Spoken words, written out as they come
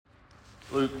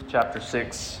Luke chapter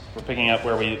 6. We're picking up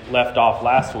where we left off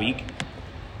last week.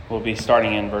 We'll be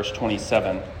starting in verse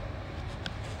 27.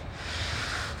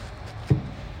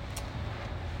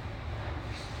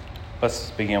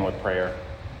 Let's begin with prayer.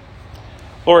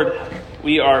 Lord,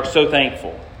 we are so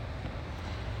thankful.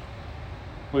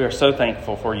 We are so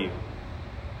thankful for you.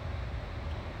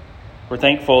 We're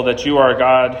thankful that you are a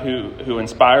God who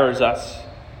inspires us,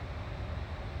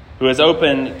 who is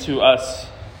open to us,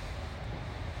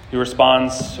 who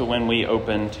responds to when we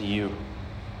open to you.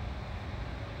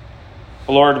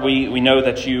 Lord, we know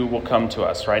that you will come to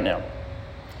us right now.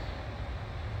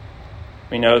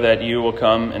 We know that you will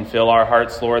come and fill our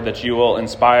hearts, Lord, that you will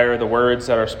inspire the words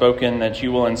that are spoken, that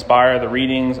you will inspire the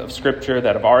readings of Scripture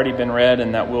that have already been read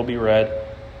and that will be read.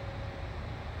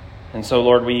 And so,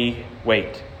 Lord, we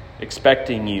wait,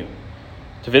 expecting you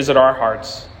to visit our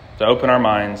hearts, to open our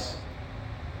minds,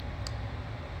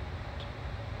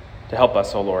 to help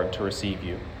us, O Lord, to receive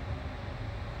you.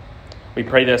 We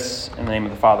pray this in the name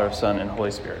of the Father, Son, and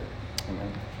Holy Spirit.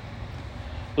 Amen.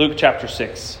 Luke chapter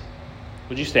 6.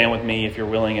 Would you stand with me if you're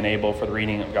willing and able for the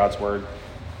reading of God's word?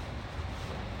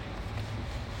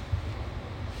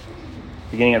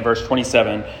 Beginning at verse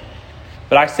 27.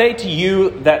 But I say to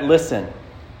you that listen,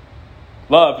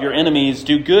 love your enemies,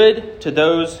 do good to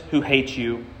those who hate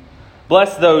you,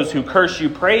 bless those who curse you,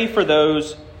 pray for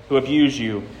those who abuse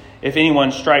you. If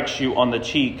anyone strikes you on the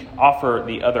cheek, offer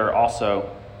the other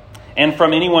also. And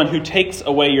from anyone who takes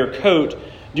away your coat,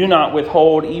 do not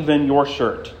withhold even your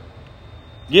shirt.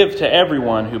 Give to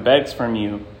everyone who begs from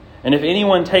you. And if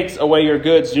anyone takes away your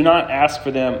goods, do not ask for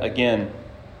them again.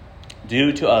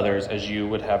 Do to others as you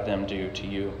would have them do to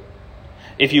you.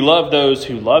 If you love those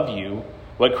who love you,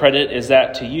 what credit is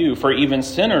that to you? For even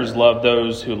sinners love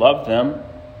those who love them.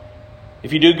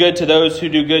 If you do good to those who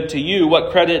do good to you,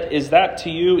 what credit is that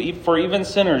to you? For even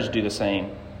sinners do the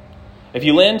same. If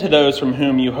you lend to those from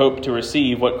whom you hope to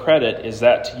receive, what credit is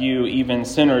that to you? Even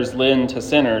sinners lend to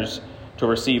sinners to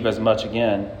receive as much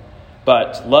again.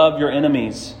 But love your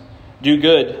enemies, do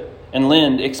good, and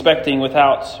lend, expecting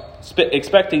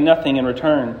nothing in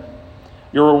return.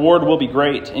 Your reward will be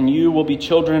great, and you will be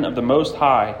children of the Most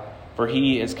High, for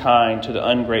he is kind to the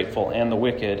ungrateful and the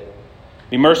wicked.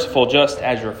 Be merciful just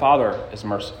as your Father is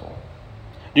merciful.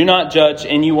 Do not judge,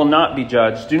 and you will not be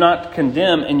judged. Do not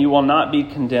condemn, and you will not be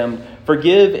condemned.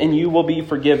 Forgive, and you will be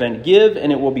forgiven. Give,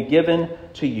 and it will be given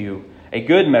to you. A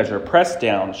good measure, pressed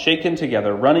down, shaken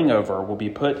together, running over, will be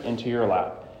put into your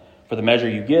lap. For the measure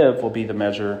you give will be the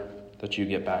measure that you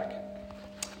get back.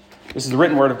 This is the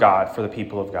written word of God for the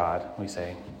people of God, we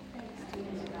say.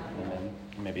 Amen.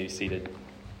 You may be seated.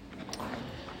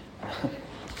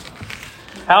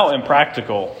 How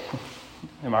impractical.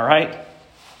 Am I right?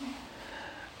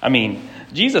 I mean,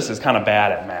 Jesus is kind of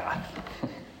bad at math.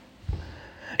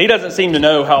 He doesn't seem to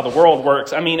know how the world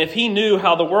works. I mean, if he knew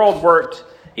how the world worked,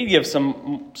 he'd give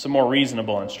some more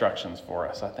reasonable instructions for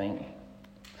us, I think.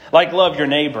 Like love your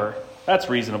neighbor. That's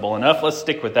reasonable enough. Let's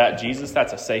stick with that, Jesus.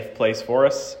 That's a safe place for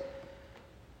us.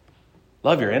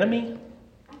 Love your enemy.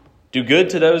 Do good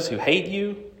to those who hate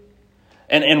you.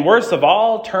 And worst of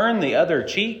all, turn the other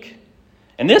cheek.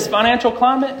 In this financial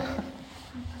climate,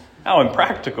 how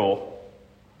impractical.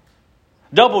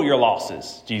 Double your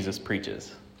losses, Jesus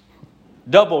preaches.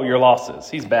 Double your losses.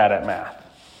 He's bad at math.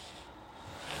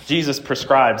 Jesus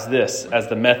prescribes this as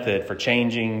the method for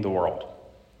changing the world,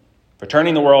 for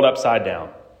turning the world upside down.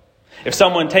 If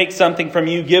someone takes something from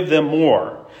you, give them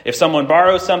more. If someone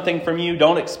borrows something from you,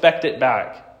 don't expect it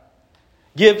back.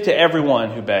 Give to everyone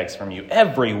who begs from you.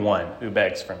 Everyone who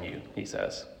begs from you, he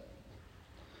says.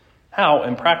 How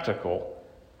impractical.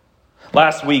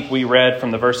 Last week we read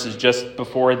from the verses just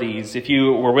before these. If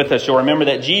you were with us, you'll remember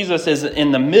that Jesus is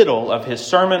in the middle of his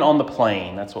Sermon on the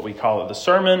Plain. That's what we call it, the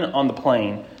Sermon on the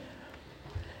Plain.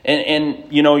 And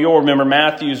you'll remember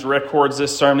Matthew records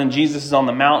this sermon. Jesus is on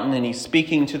the mountain and he's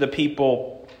speaking to the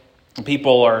people. The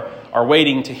people are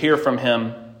waiting to hear from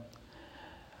him.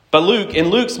 But in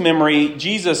Luke's memory,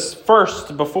 Jesus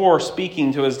first, before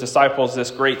speaking to his disciples this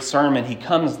great sermon, he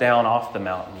comes down off the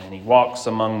mountain and he walks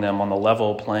among them on the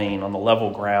level plain, on the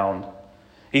level ground.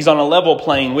 He's on a level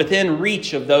plain within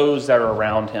reach of those that are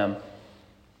around him.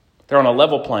 They're on a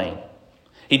level plain.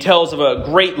 He tells of a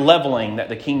great leveling that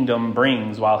the kingdom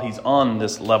brings while he's on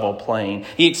this level plain.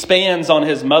 He expands on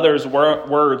his mother's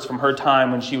words from her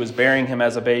time when she was bearing him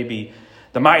as a baby.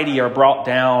 The mighty are brought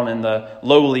down and the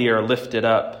lowly are lifted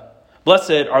up.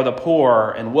 Blessed are the poor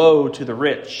and woe to the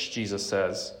rich, Jesus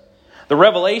says. The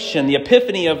revelation, the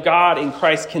epiphany of God in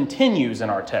Christ continues in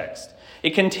our text.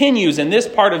 It continues in this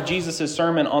part of Jesus'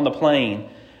 Sermon on the Plain.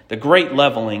 the great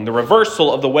leveling, the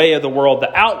reversal of the way of the world,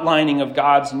 the outlining of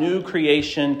God's new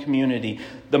creation community,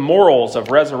 the morals of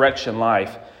resurrection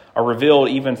life are revealed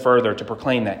even further to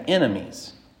proclaim that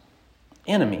enemies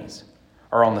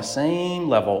are on the same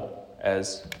level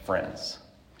as friends.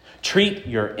 Treat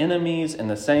your enemies in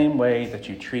the same way that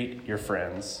you treat your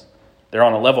friends. They're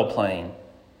on a level plane.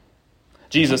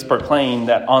 Jesus proclaimed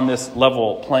that on this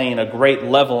level plane, a great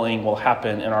leveling will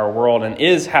happen in our world and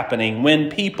is happening when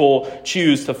people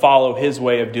choose to follow his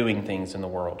way of doing things in the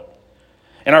world.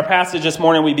 In our passage this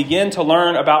morning, we begin to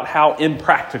learn about how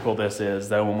impractical this is,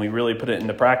 though, when we really put it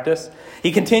into practice.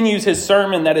 He continues his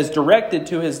sermon that is directed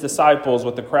to his disciples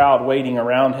with the crowd waiting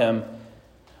around him.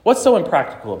 What's so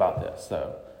impractical about this,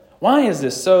 though? Why is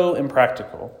this so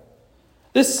impractical?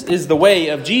 This is the way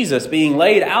of Jesus being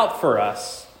laid out for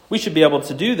us. We should be able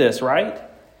to do this, right?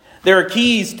 There are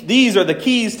keys. These are the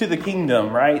keys to the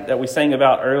kingdom, right, that we sang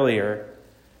about earlier.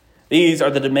 These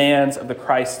are the demands of the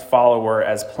Christ follower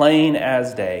as plain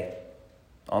as day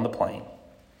on the plain.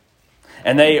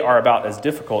 And they are about as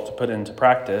difficult to put into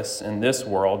practice in this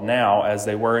world now as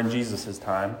they were in Jesus'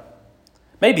 time.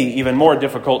 Maybe even more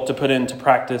difficult to put into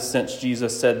practice since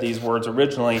Jesus said these words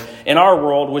originally in our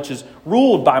world, which is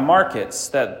ruled by markets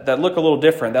that look a little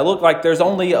different, that look like there's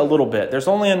only a little bit. There's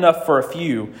only enough for a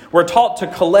few. We're taught to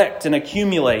collect and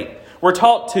accumulate. We're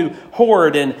taught to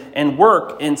hoard and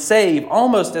work and save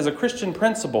almost as a Christian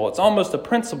principle. It's almost a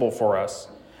principle for us.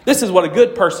 This is what a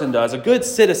good person does. A good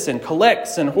citizen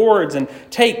collects and hoards and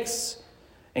takes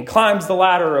and climbs the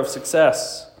ladder of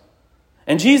success.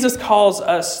 And Jesus calls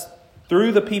us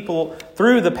through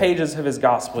the pages of his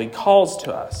gospel. He calls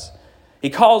to us. He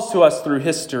calls to us through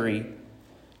history.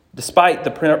 Despite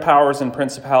the powers and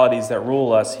principalities that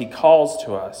rule us, he calls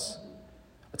to us.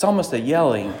 It's almost a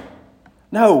yelling.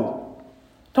 No,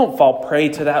 don't fall prey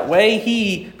to that way.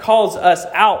 He calls us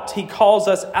out. He calls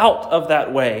us out of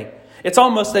that way. It's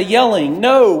almost a yelling.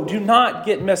 No, do not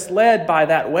get misled by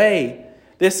that way.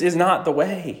 This is not the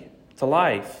way to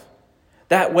life.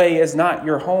 That way is not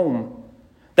your home.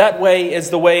 That way is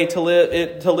the way to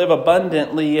live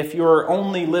abundantly if you're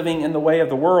only living in the way of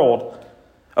the world.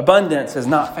 Abundance is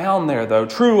not found there, though.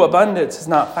 True abundance is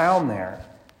not found there.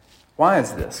 Why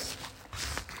is this?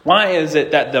 Why is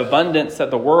it that the abundance that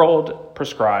the world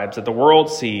prescribes, that the world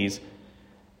sees,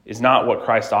 is not what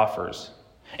Christ offers?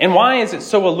 And why is it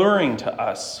so alluring to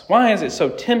us? Why is it so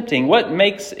tempting? What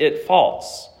makes it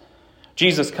false?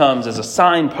 Jesus comes as a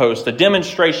signpost, a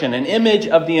demonstration, an image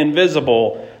of the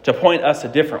invisible to point us a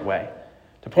different way,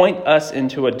 to point us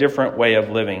into a different way of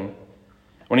living.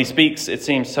 When he speaks, it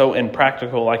seems so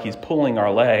impractical, like he's pulling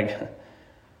our leg.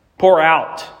 Pour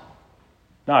out,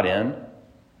 not in,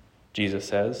 Jesus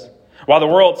says. While the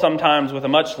world sometimes with a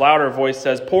much louder voice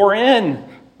says, pour in,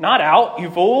 not out, you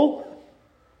fool.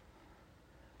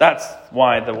 That's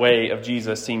why the way of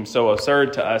Jesus seems so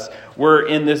absurd to us. We're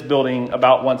in this building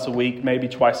about once a week, maybe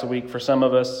twice a week for some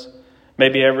of us.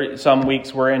 Maybe some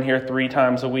weeks we're in here 3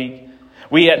 times a week.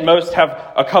 We at most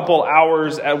have a couple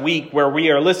hours a week where we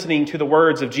are listening to the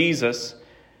words of Jesus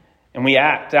and we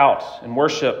act out and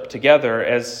worship together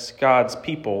as God's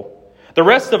people. The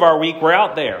rest of our week, we're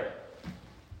out there.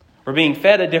 We're being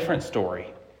fed a different story.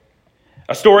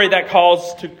 A story that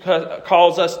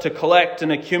calls us to collect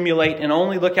and accumulate and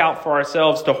only look out for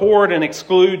ourselves, to hoard and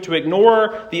exclude, to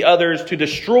ignore the others, to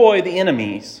destroy the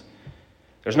enemies.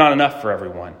 There's not enough for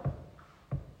everyone.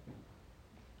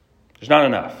 There's not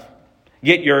enough.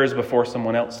 Get yours before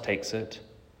someone else takes it.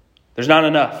 There's not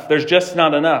enough. There's just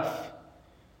not enough.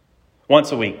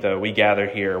 Once a week, though, we gather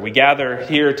here. We gather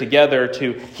here together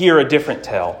to hear a different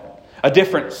tale, a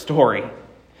different story,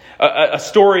 a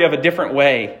story of a different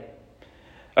way.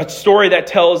 A story that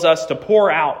tells us to pour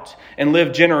out and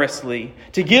live generously,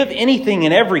 to give anything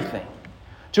and everything,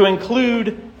 to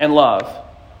include and love.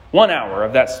 1 hour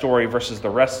of that story versus the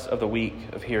rest of the week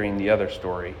of hearing the other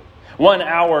story. 1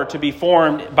 hour to be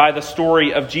formed by the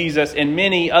story of Jesus and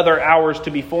many other hours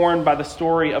to be formed by the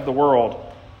story of the world.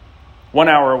 1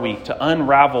 hour a week to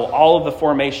unravel all of the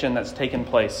formation that's taken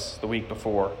place the week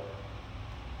before.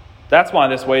 That's why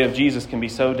this way of Jesus can be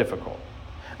so difficult.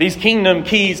 These kingdom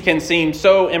keys can seem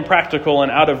so impractical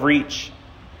and out of reach.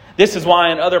 This is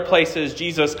why in other places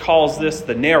Jesus calls this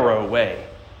the narrow way.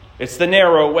 It's the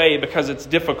narrow way because it's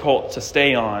difficult to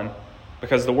stay on,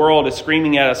 because the world is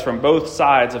screaming at us from both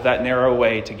sides of that narrow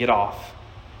way to get off.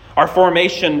 Our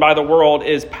formation by the world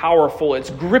is powerful.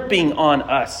 It's gripping on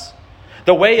us.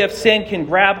 The way of sin can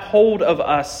grab hold of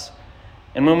us.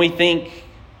 And when we think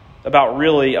about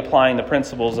really applying the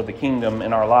principles of the kingdom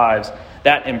in our lives,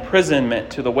 that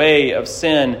imprisonment to the way of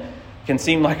sin can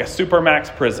seem like a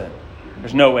supermax prison.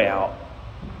 There's no way out.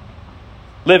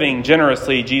 Living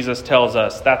generously, Jesus tells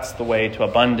us, that's the way to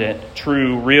abundant,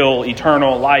 true, real,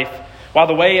 eternal life. While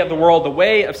the way of the world, the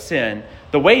way of sin,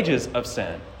 the wages of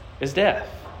sin is death.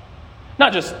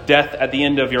 Not just death at the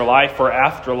end of your life or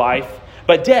afterlife,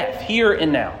 but death here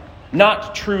and now.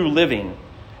 Not true living.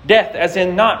 Death as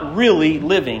in not really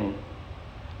living.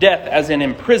 Death as in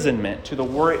imprisonment to the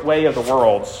way of the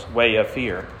world's way of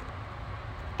fear.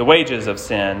 The wages of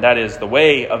sin, that is, the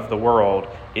way of the world,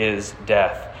 is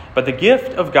death. But the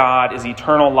gift of God is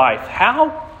eternal life.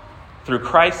 How? Through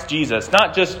Christ Jesus.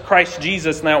 Not just Christ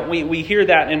Jesus. Now, we hear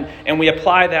that and we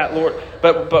apply that, Lord.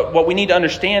 But what we need to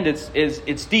understand is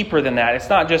it's deeper than that. It's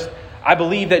not just, I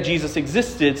believe that Jesus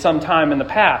existed sometime in the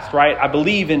past, right? I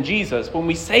believe in Jesus. When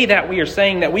we say that, we are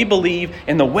saying that we believe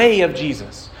in the way of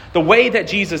Jesus. The way that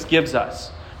Jesus gives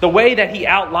us. The way that he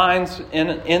outlines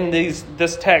in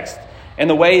this text. And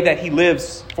the way that he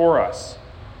lives for us.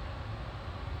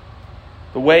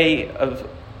 The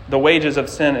wages of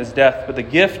sin is death, but the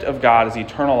gift of God is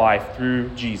eternal life through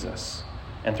Jesus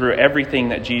and through everything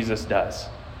that Jesus does,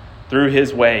 through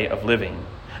his way of living.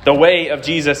 The way of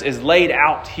Jesus is laid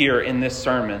out here in this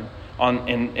sermon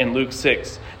in Luke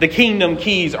 6. The kingdom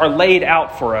keys are laid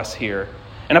out for us here.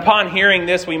 And upon hearing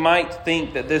this, we might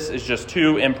think that this is just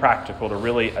too impractical to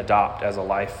really adopt as a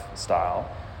lifestyle.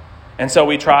 And so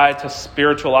we try to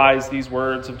spiritualize these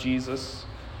words of Jesus.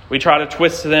 We try to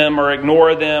twist them or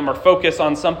ignore them or focus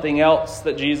on something else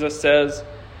that Jesus says.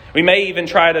 We may even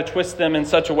try to twist them in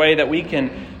such a way that we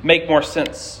can make more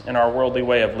sense in our worldly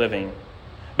way of living.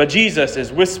 But Jesus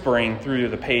is whispering through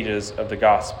the pages of the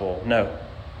gospel. No,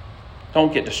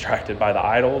 don't get distracted by the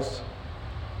idols.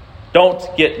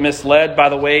 Don't get misled by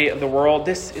the way of the world.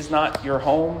 This is not your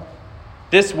home.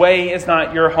 This way is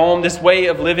not your home. This way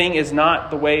of living is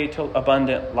not the way to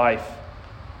abundant life.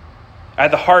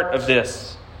 At the heart of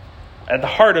this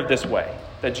way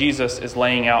that Jesus is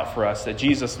laying out for us, that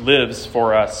Jesus lives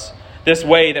for us, this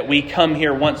way that we come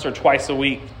here once or twice a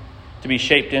week to be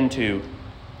shaped into,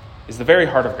 is the very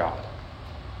heart of God.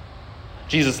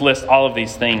 Jesus lists all of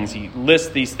these things. He lists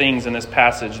these things in this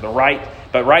passage, but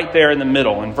right there in the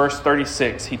middle, in verse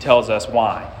 36, he tells us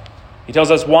why. He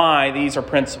tells us why these are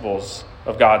principles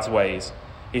of God's ways.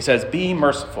 He says, be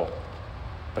merciful,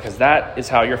 because that is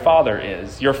how your Father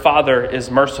is. Your Father is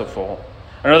merciful.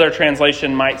 Another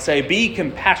translation might say, be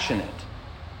compassionate,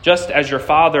 just as your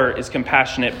Father is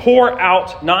compassionate. Pour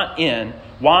out, not in.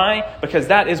 Why? Because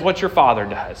that is what your Father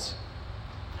does.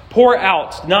 Pour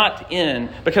out, not in,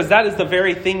 because that is the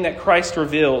very thing that Christ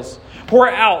reveals. Pour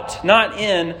out, not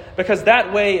in, because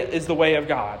that way is the way of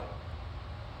God.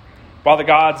 While the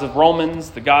gods of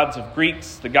Romans, the gods of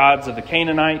Greeks, the gods of the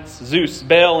Canaanites, Zeus,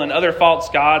 Baal, and other false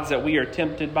gods that we are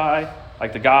tempted by,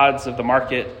 like the gods of the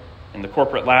market and the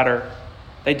corporate ladder,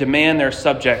 they demand their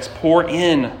subjects pour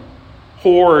in,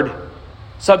 hoard,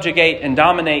 subjugate, and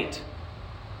dominate,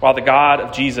 while the God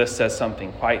of Jesus says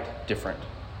something quite different.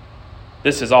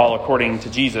 This is all, according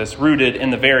to Jesus, rooted in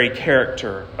the very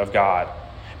character of God.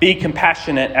 Be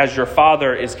compassionate as your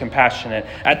Father is compassionate.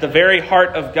 At the very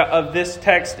heart of this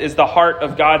text is the heart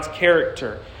of God's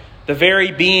character. The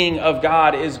very being of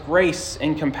God is grace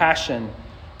and compassion,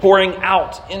 pouring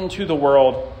out into the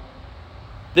world.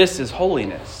 This is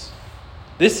holiness.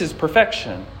 This is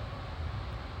perfection.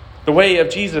 The way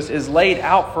of Jesus is laid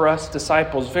out for us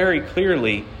disciples very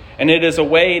clearly, and it is a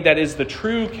way that is the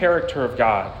true character of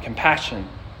God, compassion,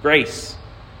 grace.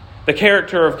 The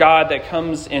character of God that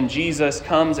comes in Jesus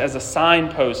comes as a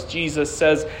signpost. Jesus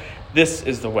says, this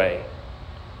is the way.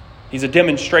 He's a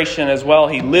demonstration as well.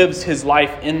 He lives his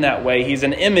life in that way. He's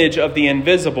an image of the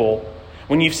invisible.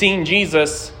 When you've seen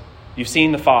Jesus, you've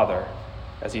seen the Father,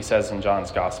 as he says in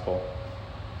John's Gospel.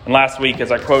 And last week,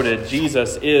 as I quoted,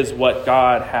 Jesus is what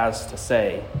God has to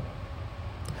say.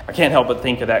 I can't help but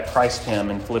think of that Christ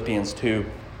hymn in Philippians 2.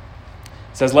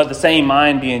 It says, let the same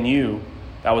mind be in you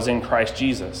that was in Christ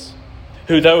Jesus,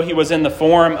 who, though he was in the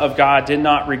form of God, did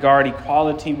not regard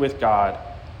equality with God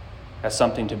as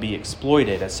something to be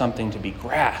exploited, as something to be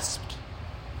grasped.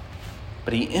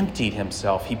 But he emptied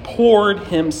himself. He poured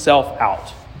himself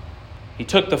out. He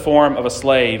took the form of a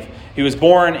slave. He was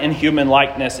born in human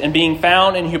likeness, and being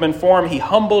found in human form, he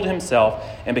humbled himself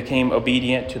and became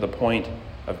obedient to the point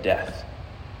of death,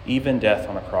 even death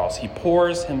on a cross. He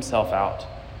pours himself out.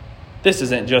 This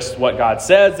isn't just what God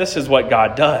says. This is what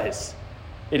God does.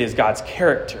 It is God's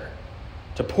character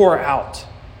to pour out.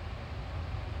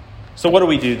 So what do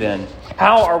we do then?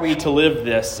 How are we to live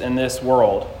this in this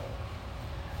world?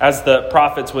 As the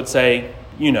prophets would say,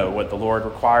 you know what the Lord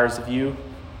requires of you.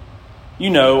 You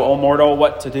know, O mortal,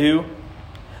 what to do.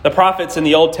 The prophets in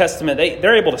the Old Testament,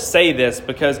 they're able to say this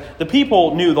because the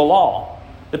people knew the law.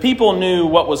 The people knew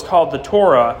what was called the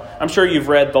Torah. I'm sure you've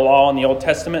read the law in the Old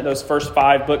Testament, those first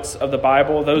 5 books of the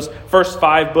Bible. Those first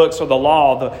 5 books are the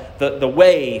law, the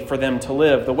way for them to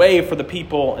live, the way for the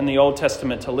people in the Old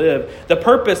Testament to live. The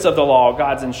purpose of the law,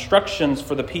 God's instructions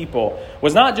for the people,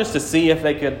 was not just to see if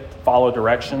they could follow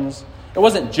directions. It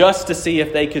wasn't just to see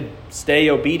if they could stay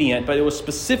obedient, but it was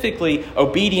specifically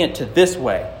obedient to this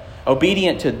way,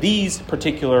 obedient to these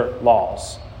particular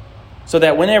laws. So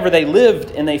that whenever they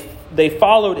lived and they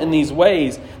followed in these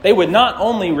ways, they would not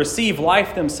only receive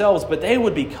life themselves, but they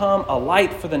would become a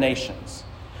light for the nations.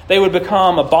 They would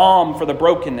become a balm for the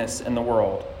brokenness in the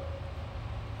world.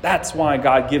 That's why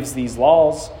God gives these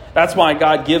laws. That's why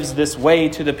God gives this way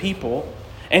to the people.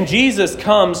 And Jesus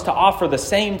comes to offer the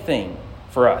same thing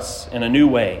for us in a new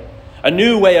way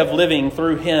of living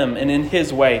through Him and in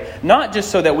His way, not just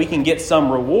so that we can get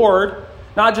some reward,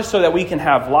 not just so that we can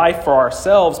have life for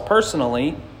ourselves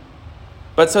personally,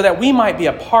 but so that we might be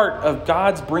a part of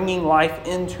God's bringing life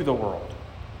into the world.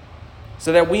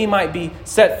 So that we might be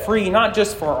set free, not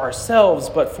just for ourselves,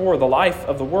 but for the life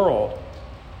of the world.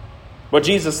 What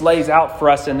Jesus lays out for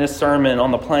us in this sermon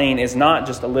on the plain is not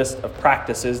just a list of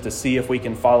practices to see if we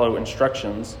can follow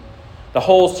instructions. The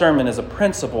whole sermon is a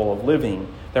principle of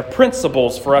living. They're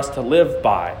principles for us to live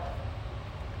by.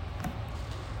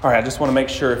 All right, I just want to make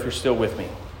sure if you're still with me.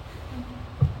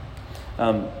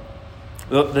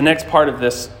 The next part of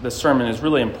this sermon is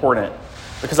really important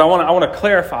because I want to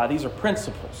clarify these are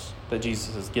principles that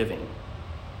Jesus is giving.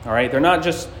 All right, they're not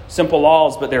just simple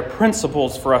laws, but they're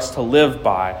principles for us to live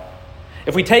by.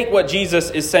 If we take what Jesus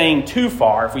is saying too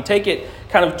far, if we take it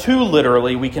kind of too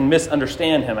literally, we can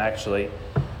misunderstand him actually.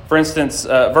 For instance,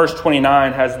 verse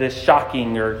 29 has this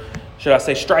shocking, or should I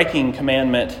say striking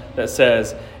commandment that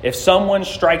says, if someone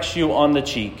strikes you on the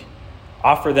cheek,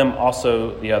 offer them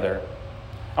also the other.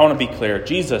 I want to be clear.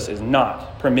 Jesus is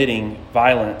not permitting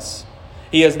violence.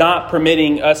 He is not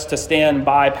permitting us to stand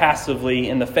by passively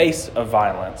in the face of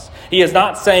violence. He is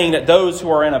not saying that those who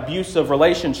are in abusive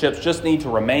relationships just need to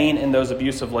remain in those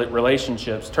abusive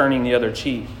relationships, turning the other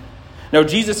cheek. No,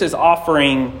 Jesus is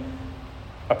offering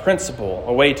a principle,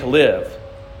 a way to live.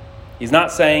 He's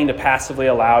not saying to passively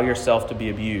allow yourself to be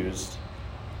abused.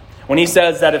 When he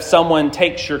says that if someone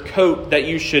takes your coat, that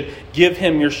you should give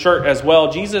him your shirt as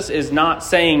well, Jesus is not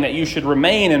saying that you should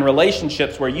remain in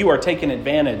relationships where you are taken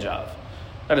advantage of.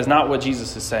 That is not what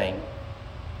Jesus is saying.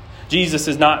 Jesus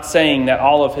is not saying that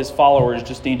all of his followers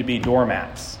just need to be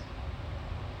doormats.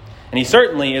 And he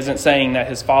certainly isn't saying that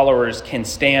his followers can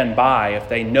stand by if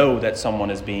they know that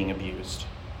someone is being abused.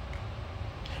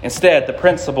 Instead, the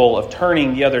principle of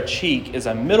turning the other cheek is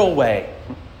a middle way.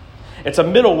 It's a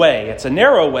middle way. It's a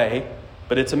narrow way,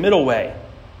 but it's a middle way.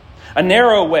 A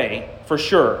narrow way, for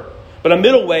sure, but a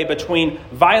middle way between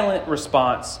violent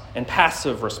response and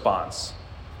passive response.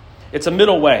 It's a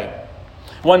middle way.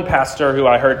 One pastor who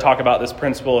I heard talk about this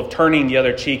principle of turning the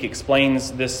other cheek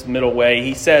explains this middle way.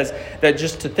 He says that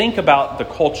just to think about the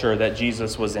culture that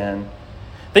Jesus was in,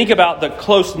 think about the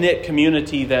close-knit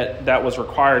community that was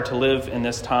required to live in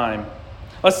this time.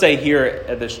 Let's say here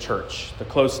at this church, the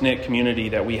close-knit community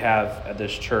that we have at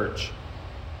this church.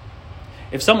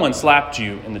 If someone slapped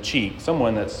you in the cheek,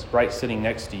 someone that's right sitting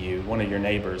next to you, one of your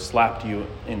neighbors, slapped you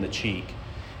in the cheek,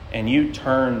 and you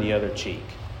turn the other cheek,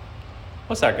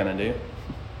 what's that going to do?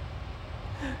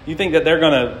 You think that they're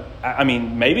going to,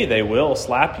 maybe they will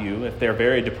slap you if they're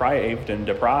very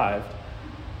deprived.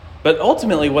 But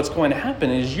ultimately what's going to happen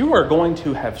is you are going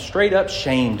to have straight up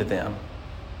shamed them.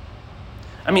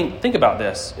 Think about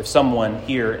this. If someone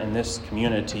here in this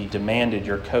community demanded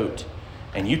your coat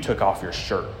and you took off your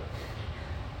shirt,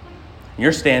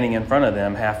 you're standing in front of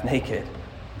them half naked.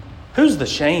 Who's the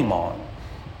shame on?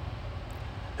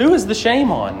 Who is the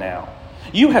shame on now?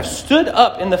 You have stood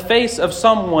up in the face of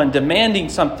someone demanding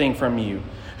something from you,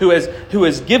 who has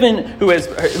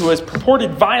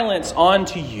purported violence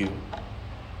onto you.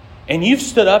 And you've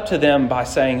stood up to them by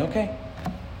saying, okay,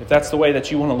 if that's the way that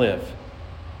you want to live.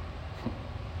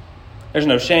 There's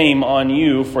no shame on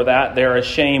you for that. There is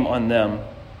shame on them.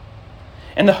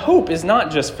 And the hope is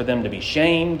not just for them to be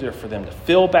shamed or for them to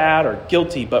feel bad or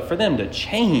guilty, but for them to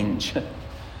change.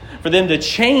 For them to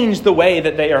change the way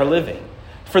that they are living.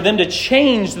 For them to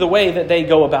change the way that they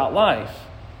go about life.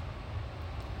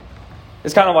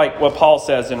 It's kind of like what Paul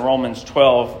says in Romans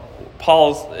 12.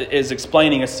 Paul is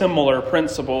explaining a similar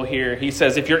principle here. He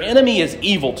says, if your enemy is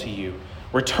evil to you,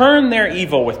 return their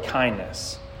evil with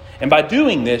kindness. And by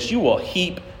doing this, you will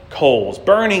heap coals,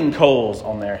 burning coals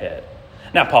on their head.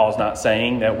 Now, Paul's not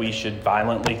saying that we should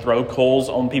violently throw coals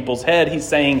on people's head. He's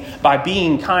saying by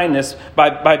being kindness,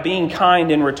 by being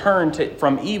kind in return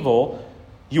from evil,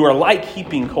 you are like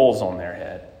heaping coals on their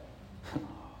head.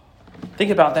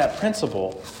 Think about that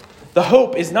principle. The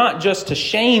hope is not just to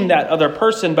shame that other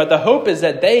person, but the hope is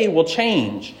that they will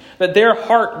change, that their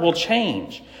heart will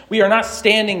change. We are not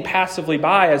standing passively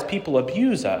by as people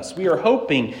abuse us. We are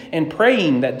hoping and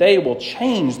praying that they will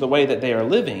change the way that they are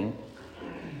living.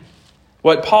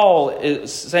 What Paul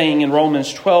is saying in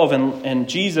Romans 12 and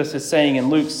Jesus is saying in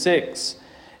Luke 6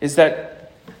 is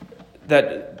that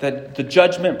the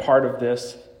judgment part of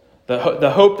this,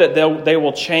 the hope that they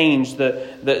will change,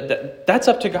 that's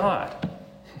up to God.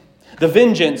 The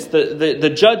vengeance,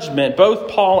 the judgment,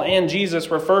 both Paul and Jesus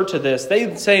refer to this.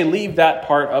 They say leave that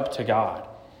part up to God.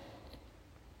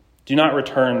 Do not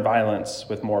return violence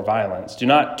with more violence. Do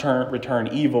not return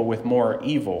evil with more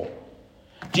evil.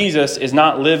 Jesus is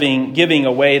not giving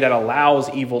a way that allows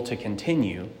evil to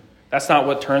continue. That's not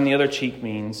what turn the other cheek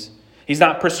means. He's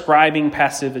not prescribing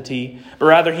passivity, but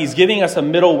rather he's giving us a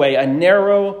middle way, a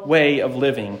narrow way of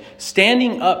living,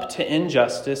 standing up to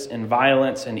injustice and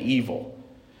violence and evil,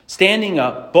 standing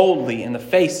up boldly in the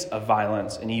face of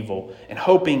violence and evil, and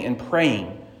hoping and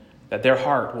praying that their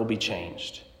heart will be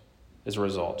changed as a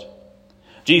result.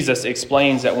 Jesus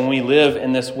explains that when we live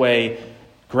in this way,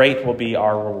 great will be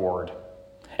our reward.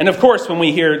 And of course, when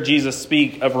we hear Jesus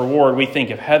speak of reward, we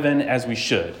think of heaven as we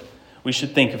should. We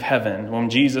should think of heaven. When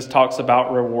Jesus talks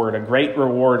about reward, a great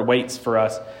reward waits for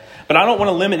us. But I don't want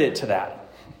to limit it to that.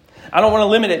 I don't want to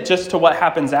limit it just to what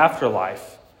happens after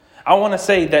life. I want to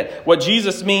say that what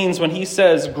Jesus means when he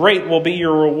says great will be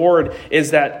your reward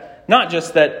is that not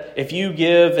just that if you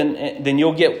give and then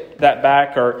you'll get that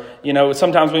back, or,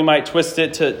 sometimes we might twist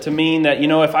it to mean that,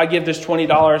 if I give this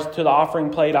 $20 to the offering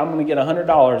plate, I'm going to get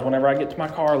 $100 whenever I get to my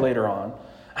car later on.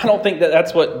 I don't think that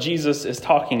that's what Jesus is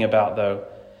talking about, though.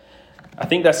 I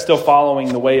think that's still following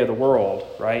the way of the world,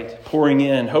 right? Pouring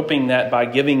in, hoping that by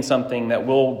giving something that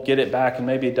we'll get it back and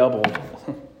maybe doubled.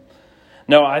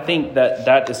 No, I think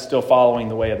that is still following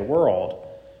the way of the world.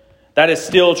 That is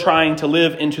still trying to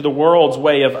live into the world's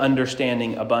way of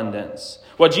understanding abundance.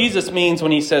 What Jesus means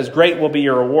when he says great will be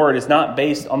your reward is not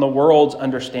based on the world's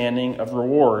understanding of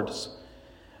rewards.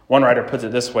 One writer puts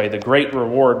it this way: the great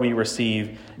reward we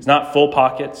receive is not full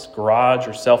pockets, garage,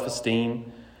 or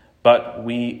self-esteem, but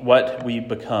what we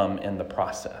become in the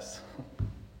process.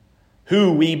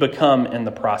 Who we become in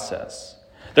the process.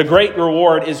 The great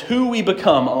reward is who we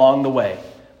become along the way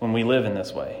when we live in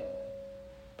this way.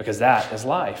 Because that is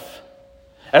life.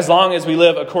 As long as we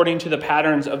live according to the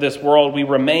patterns of this world, we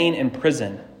remain in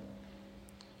prison.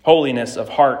 Holiness of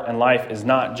heart and life is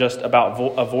not just about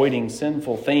avoiding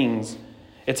sinful things.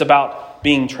 It's about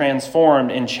being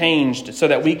transformed and changed so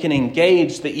that we can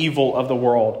engage the evil of the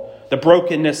world, the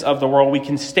brokenness of the world. We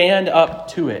can stand up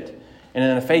to it, and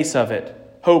in the face of it,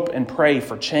 hope and pray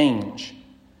for change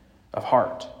of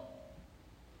heart.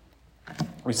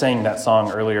 We sang that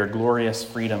song earlier, Glorious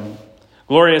Freedom.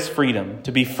 Glorious freedom,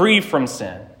 to be free from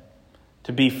sin,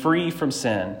 to be free from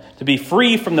sin, to be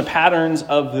free from the patterns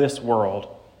of this world.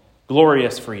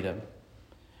 Glorious freedom.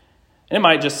 And it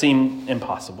might just seem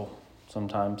impossible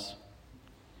sometimes,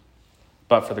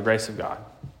 but for the grace of God.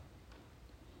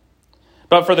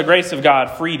 But for the grace of God,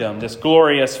 freedom, this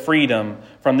glorious freedom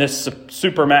from this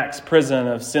supermax prison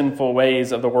of sinful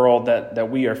ways of the world that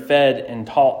we are fed and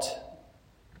taught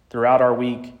throughout our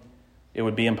week, it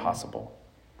would be impossible.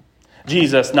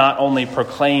 Jesus not only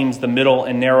proclaims the middle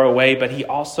and narrow way, but he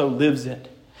also lives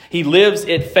it. He lives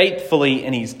it faithfully,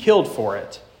 and he's killed for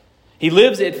it. He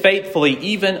lives it faithfully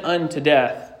even unto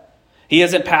death. He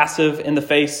isn't passive in the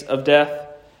face of death,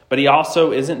 but he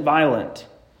also isn't violent.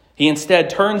 He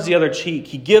instead turns the other cheek.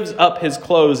 He gives up his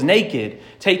clothes naked,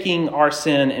 taking our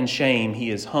sin and shame. He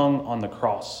is hung on the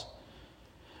cross.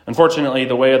 Unfortunately,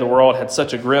 the way of the world had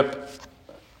such a grip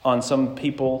on some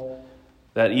people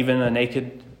that even a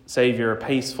naked Savior, a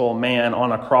peaceful man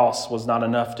on a cross was not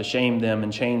enough to shame them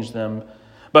and change them.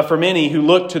 But for many who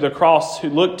look to the cross, who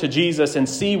look to Jesus and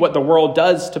see what the world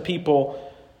does to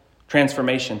people,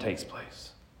 transformation takes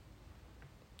place.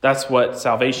 That's what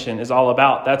salvation is all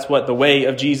about. That's what the way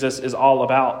of Jesus is all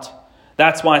about.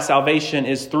 That's why salvation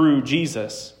is through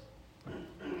Jesus.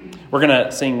 We're going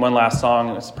to sing one last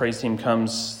song as the praise team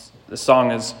comes. The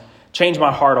song is Change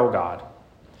My Heart, O God.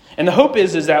 And the hope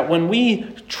is that when we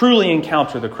truly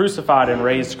encounter the crucified and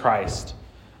raised Christ,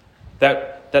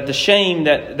 that the shame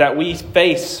that we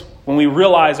face when we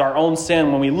realize our own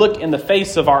sin, when we look in the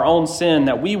face of our own sin,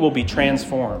 that we will be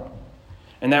transformed.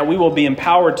 And that we will be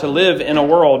empowered to live in a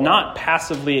world not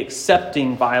passively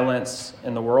accepting violence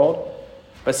in the world,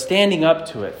 but standing up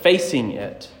to it, facing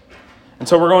it. And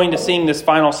so we're going to sing this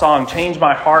final song, Change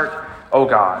My Heart, O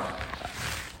God.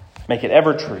 Make it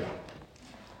ever true.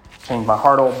 Change my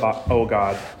heart, O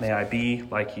God, may I be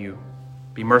like you.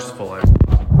 Be merciful as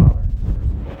Father.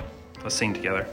 Let's sing together.